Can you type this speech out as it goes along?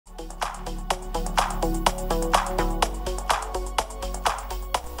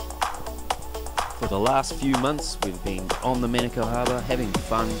the last few months we've been on the Manukau Harbour having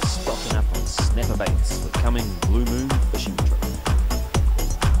fun stocking up on snapper baits for the coming Blue Moon fishing trip.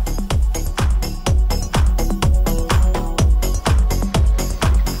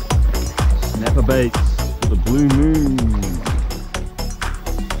 Snapper baits for the Blue Moon.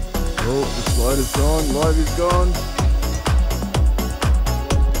 Oh, the slide is gone, live is gone.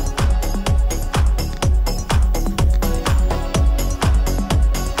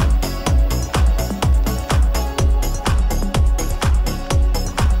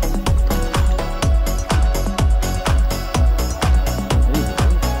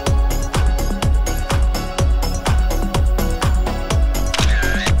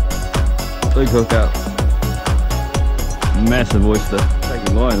 Big hook up. Massive oyster.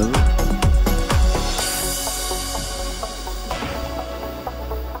 Taking line, isn't it?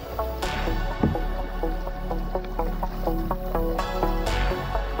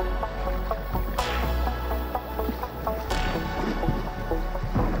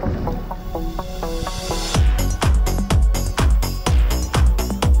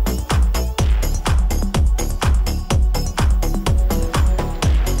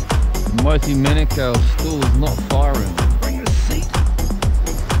 Mighty Manukau still is not firing. Bring the seat.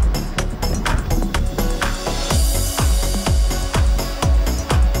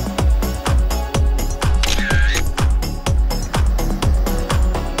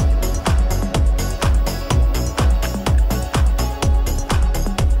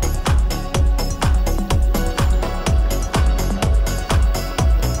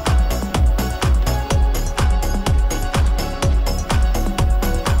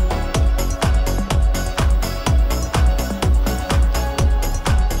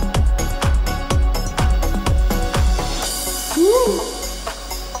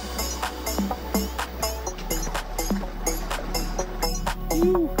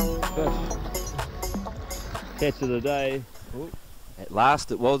 Catch of the day. Ooh. At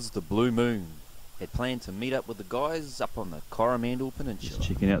last it was the Blue Moon. Had planned to meet up with the guys up on the Coromandel Peninsula. Just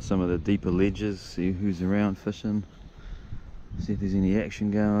checking out some of the deeper ledges, see who's around fishing, see if there's any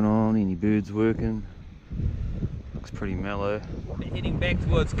action going on, any birds working. Looks pretty mellow. We're heading back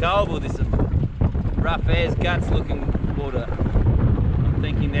towards Carnival. There's some rough as guts looking water. I'm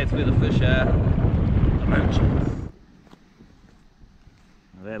thinking that's where the fish are.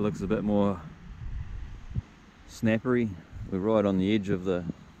 Now that looks a bit more snappery. We're right on the edge of the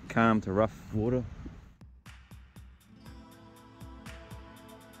calm to rough water.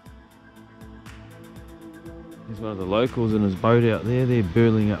 There's one of the locals in his boat out there. They're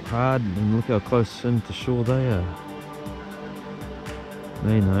burling up hard, and look how close in to shore they are.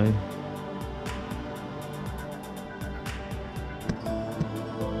 They know.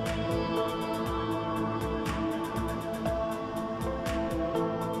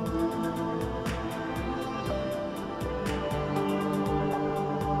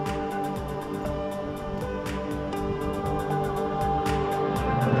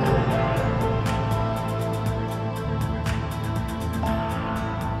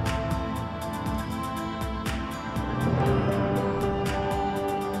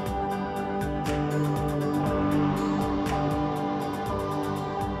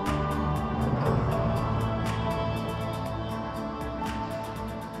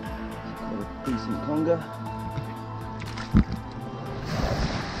 Decent conger.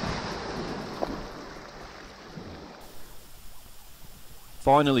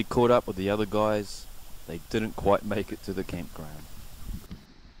 Finally caught up with the other guys. They didn't quite make it to the campground.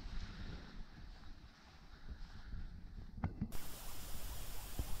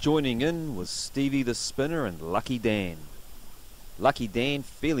 Joining in was Stevie the Spinner and Lucky Dan. Lucky Dan,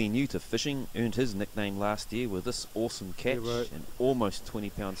 fairly new to fishing, earned his nickname last year with this awesome catch, an almost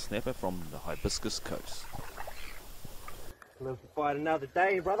 20-pound snapper from the Hibiscus coast. Live to fight another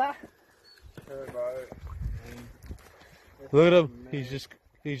day, brother. Look at him. He's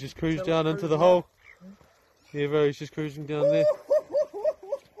just cruised down into the hole. Yeah, bro. He's just cruising down there.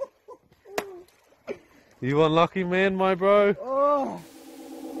 You unlucky man, my bro. Oh.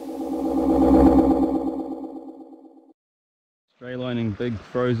 Stray lining big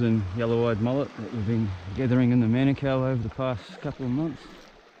frozen yellow-eyed mullet that we've been gathering in the Manukau over the past couple of months.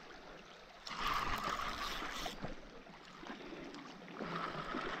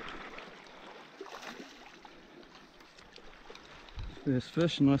 First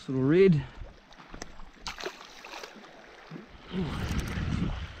fish, nice little red.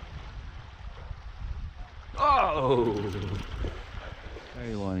 Oh!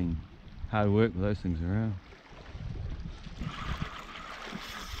 Stray lining, hard work with those things around.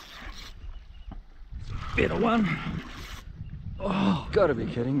 Better one. Oh, gotta be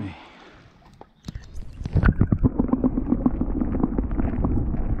kidding me.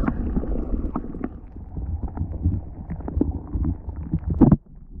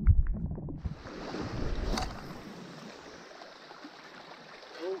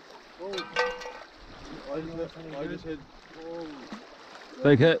 I just had.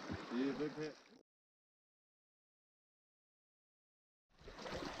 Big hit. Yeah, big hit.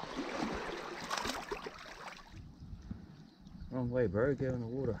 Wrong way, bro. Go in the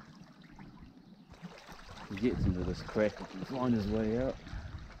water. He gets into this crack, he can find his way out.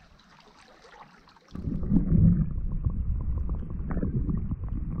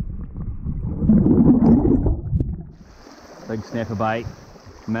 Big snapper bait.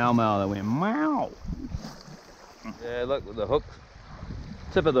 Mau that went meow. Yeah, look with the hook.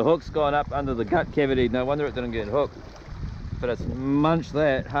 Tip of the hook's gone up under the gut cavity. No wonder it didn't get hooked. But it's munched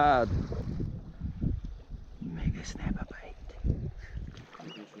that hard. Mega snapper bait.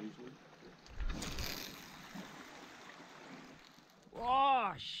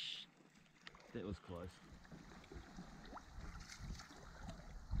 Wash! That was close.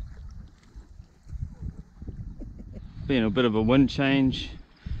 Being a bit of a wind change,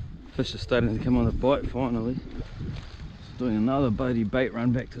 fish are starting to come on the bite finally. Just doing another boaty bait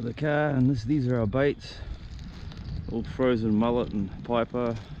run back to the car, and these are our baits. All frozen mullet and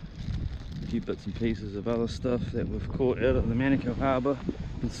piper, a few bits and pieces of other stuff that we've caught out at the Manukau harbour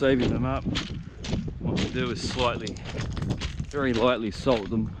and saving them up. What we do is very lightly salt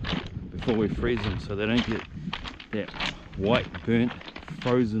them before we freeze them so they don't get that white burnt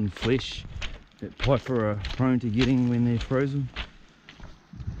frozen flesh that piper are prone to getting when they're frozen.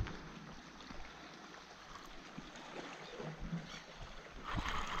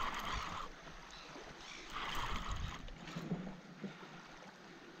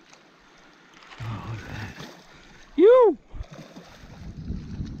 Oh, look at that. You!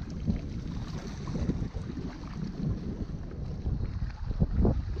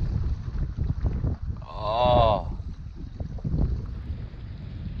 Oh!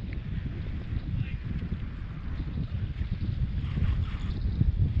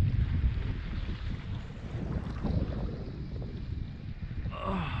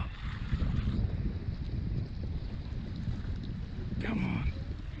 Come on.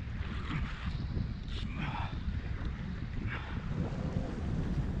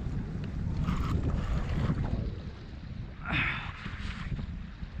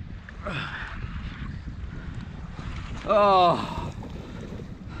 Oh.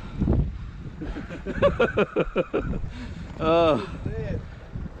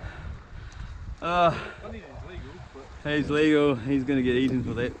 Oh. He's legal. He's going to get eaten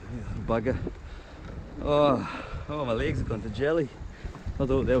for that bugger. Oh, my legs have gone to jelly. I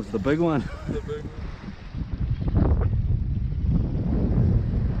thought that was the big one.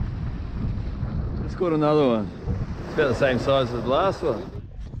 Let's got another one. It's about the same size as the last one.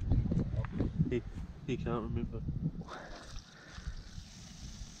 He can't remember.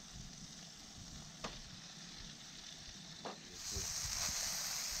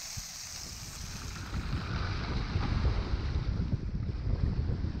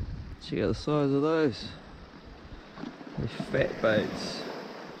 Check out the size of those. They're fat baits.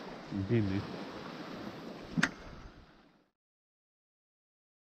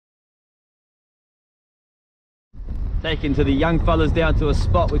 Taken to the young fellas down to a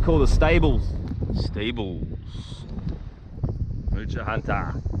spot we call the stables. Stables. Moocher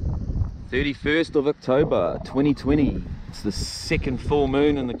Hunter. 31st of October 2020. It's the second full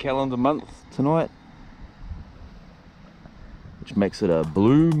moon in the calendar month tonight, which makes it a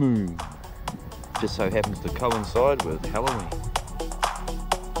blue moon. Just so happens to coincide with Halloween.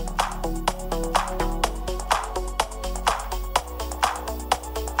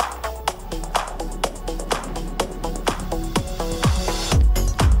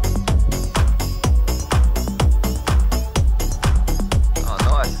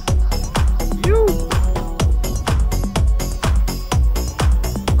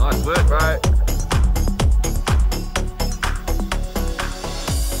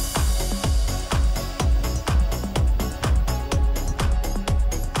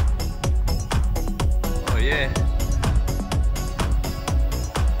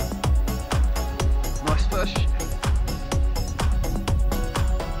 Nice fish.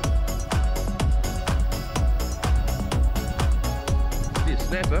 Be a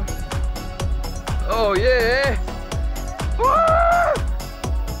snapper. Oh yeah! Woo!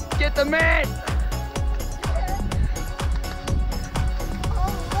 Get the mat!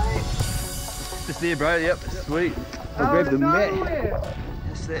 Just there, bro. Yep, sweet. I'll grab the mat.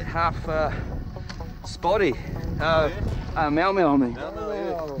 It's that half spotty. Mau I mean.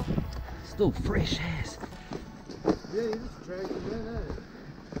 Oh. Still fresh as. Yeah, you just dragged him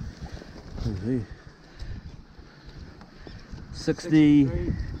in, eh? 60,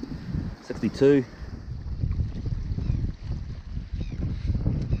 62.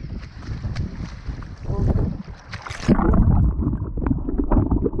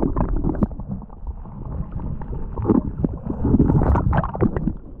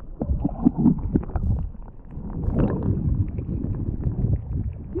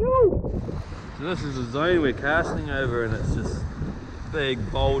 So this is the zone we're casting over, and it's just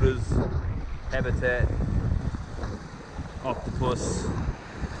big boulders, habitat, octopus,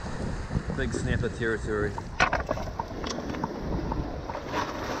 big snapper territory. There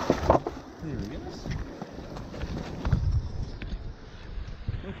we go.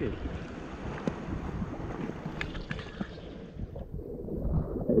 Okay.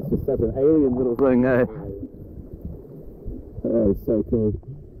 It's just such an alien little thing, eh? Oh, it's so cool.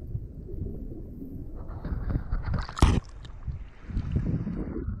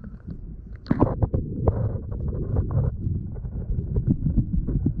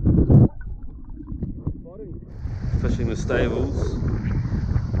 Fishing the stables,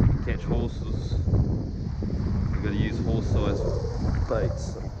 catch horses. We've got to use horse-sized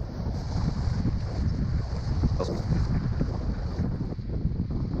baits.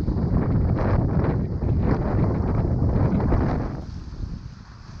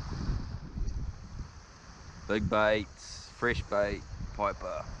 Big baits, fresh bait,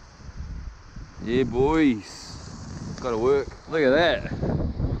 piper. Yeah, boys, got to work. Look at that.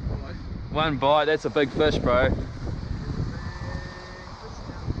 One bite, that's a big fish, bro.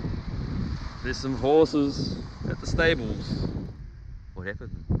 There's some horses at the stables. What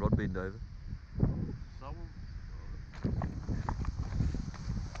happened? Rod bend over.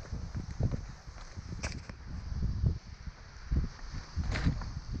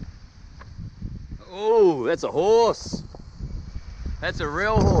 Oh, that's a horse. That's a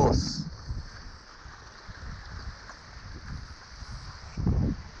real horse.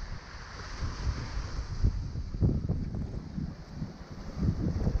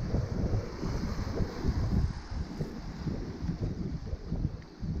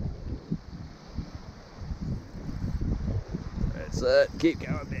 That's it. Keep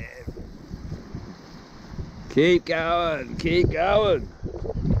going, man. Keep going. Keep going.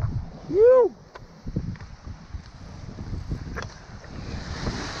 Woo!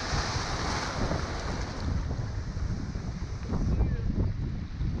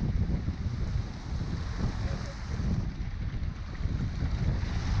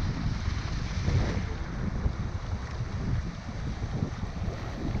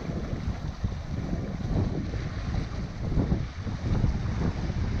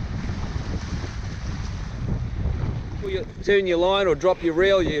 You turn your line or drop your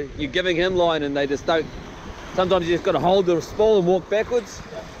reel, you're giving him line and they just don't. Sometimes you just got to hold the spool and walk backwards.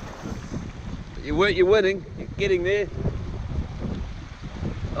 But you're winning, you're getting there.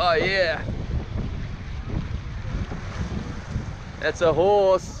 Oh yeah. That's a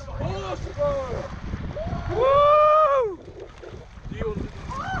horse. Horse, bro. Woo!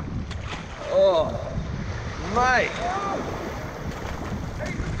 Oh, mate.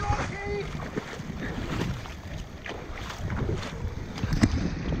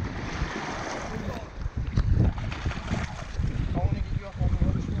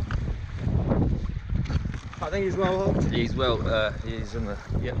 I think he's well hooked. He's well, he's in the,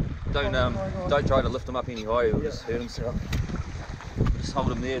 yeah. Don't try to lift him up any higher, he'll just hurt himself. Just hold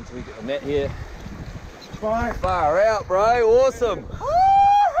him there until we get the net here. Far out, bro, awesome.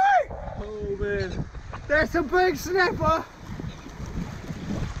 Oh man, that's a big snapper.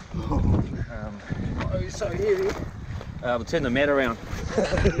 Oh, he's so heavy. We'll turn the mat around.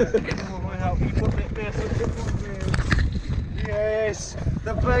 Yes,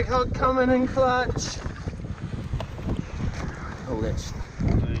 the big hook coming in clutch. Oh, that's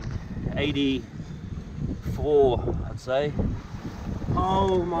 84, I'd say.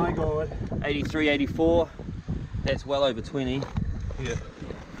 Oh my god. 83, 84. That's well over 20. Yeah.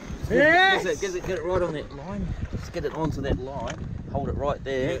 Yes! Get it right on that line. Just get it onto that line. Hold it right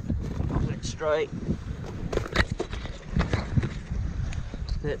there. Hold it straight.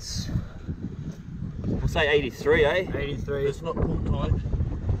 That's, we'll say 83, eh? 83. It's not pulled tight.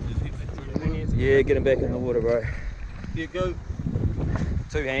 Yeah, get him back in the water, bro. Yeah, go.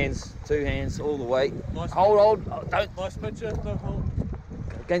 Two hands, all the way. Nice. Hold, don't, Nice picture, no hold.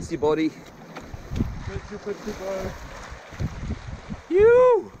 against your body. Picture, bro.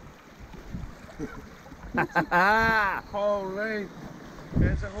 You! Holy,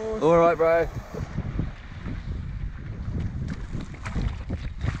 there's a horse. All right, bro.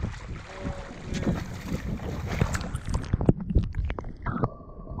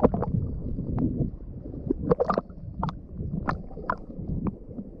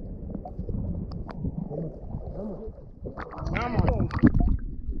 Come on.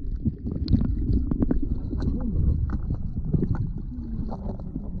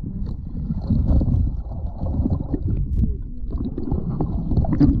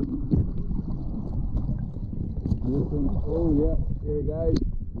 Oh yeah, there he goes.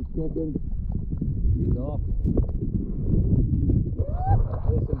 He's kicking. He's off.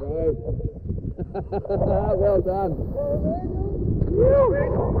 Listen, bro. Well done.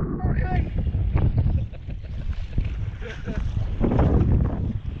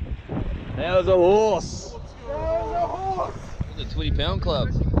 That was a horse. The 20-pound club.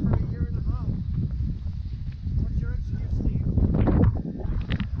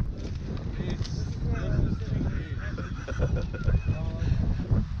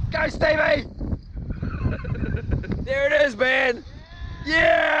 Go, Stevie! There it is, man!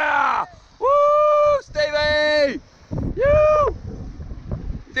 Yeah! Woo, Stevie! You!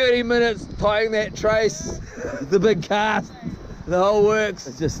 30 minutes tying that trace, the big cast, the whole works.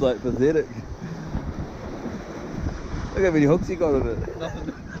 It's just like pathetic. Look how many hooks he got on it.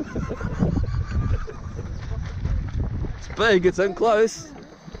 Nothing. It's big, it's in close.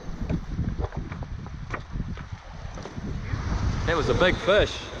 That was a big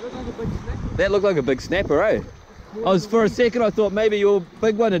fish. That looked like a big snapper, eh? For a second I thought maybe your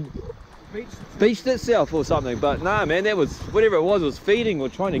big one had beached itself or something, but nah, man, that was, whatever it was feeding or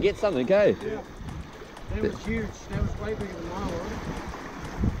trying to get something, eh? Yeah. That was huge. That was way bigger than mine, wasn't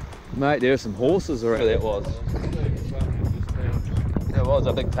it? Mate, there are some horses around. That was. There was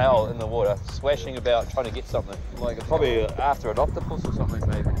a big tail in the water, swashing about trying to get something. Like probably after an octopus or something,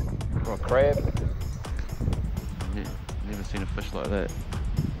 maybe. Or a crab. Yeah, never seen a fish like that.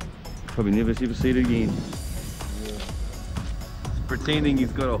 Probably never ever see it again. Yeah. He's pretending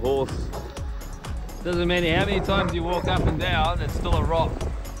he's got a horse. Doesn't matter how many times you walk up and down, it's still a rock.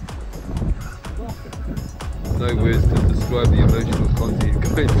 No words to describe the emotional content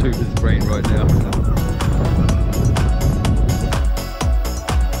going through his brain right now.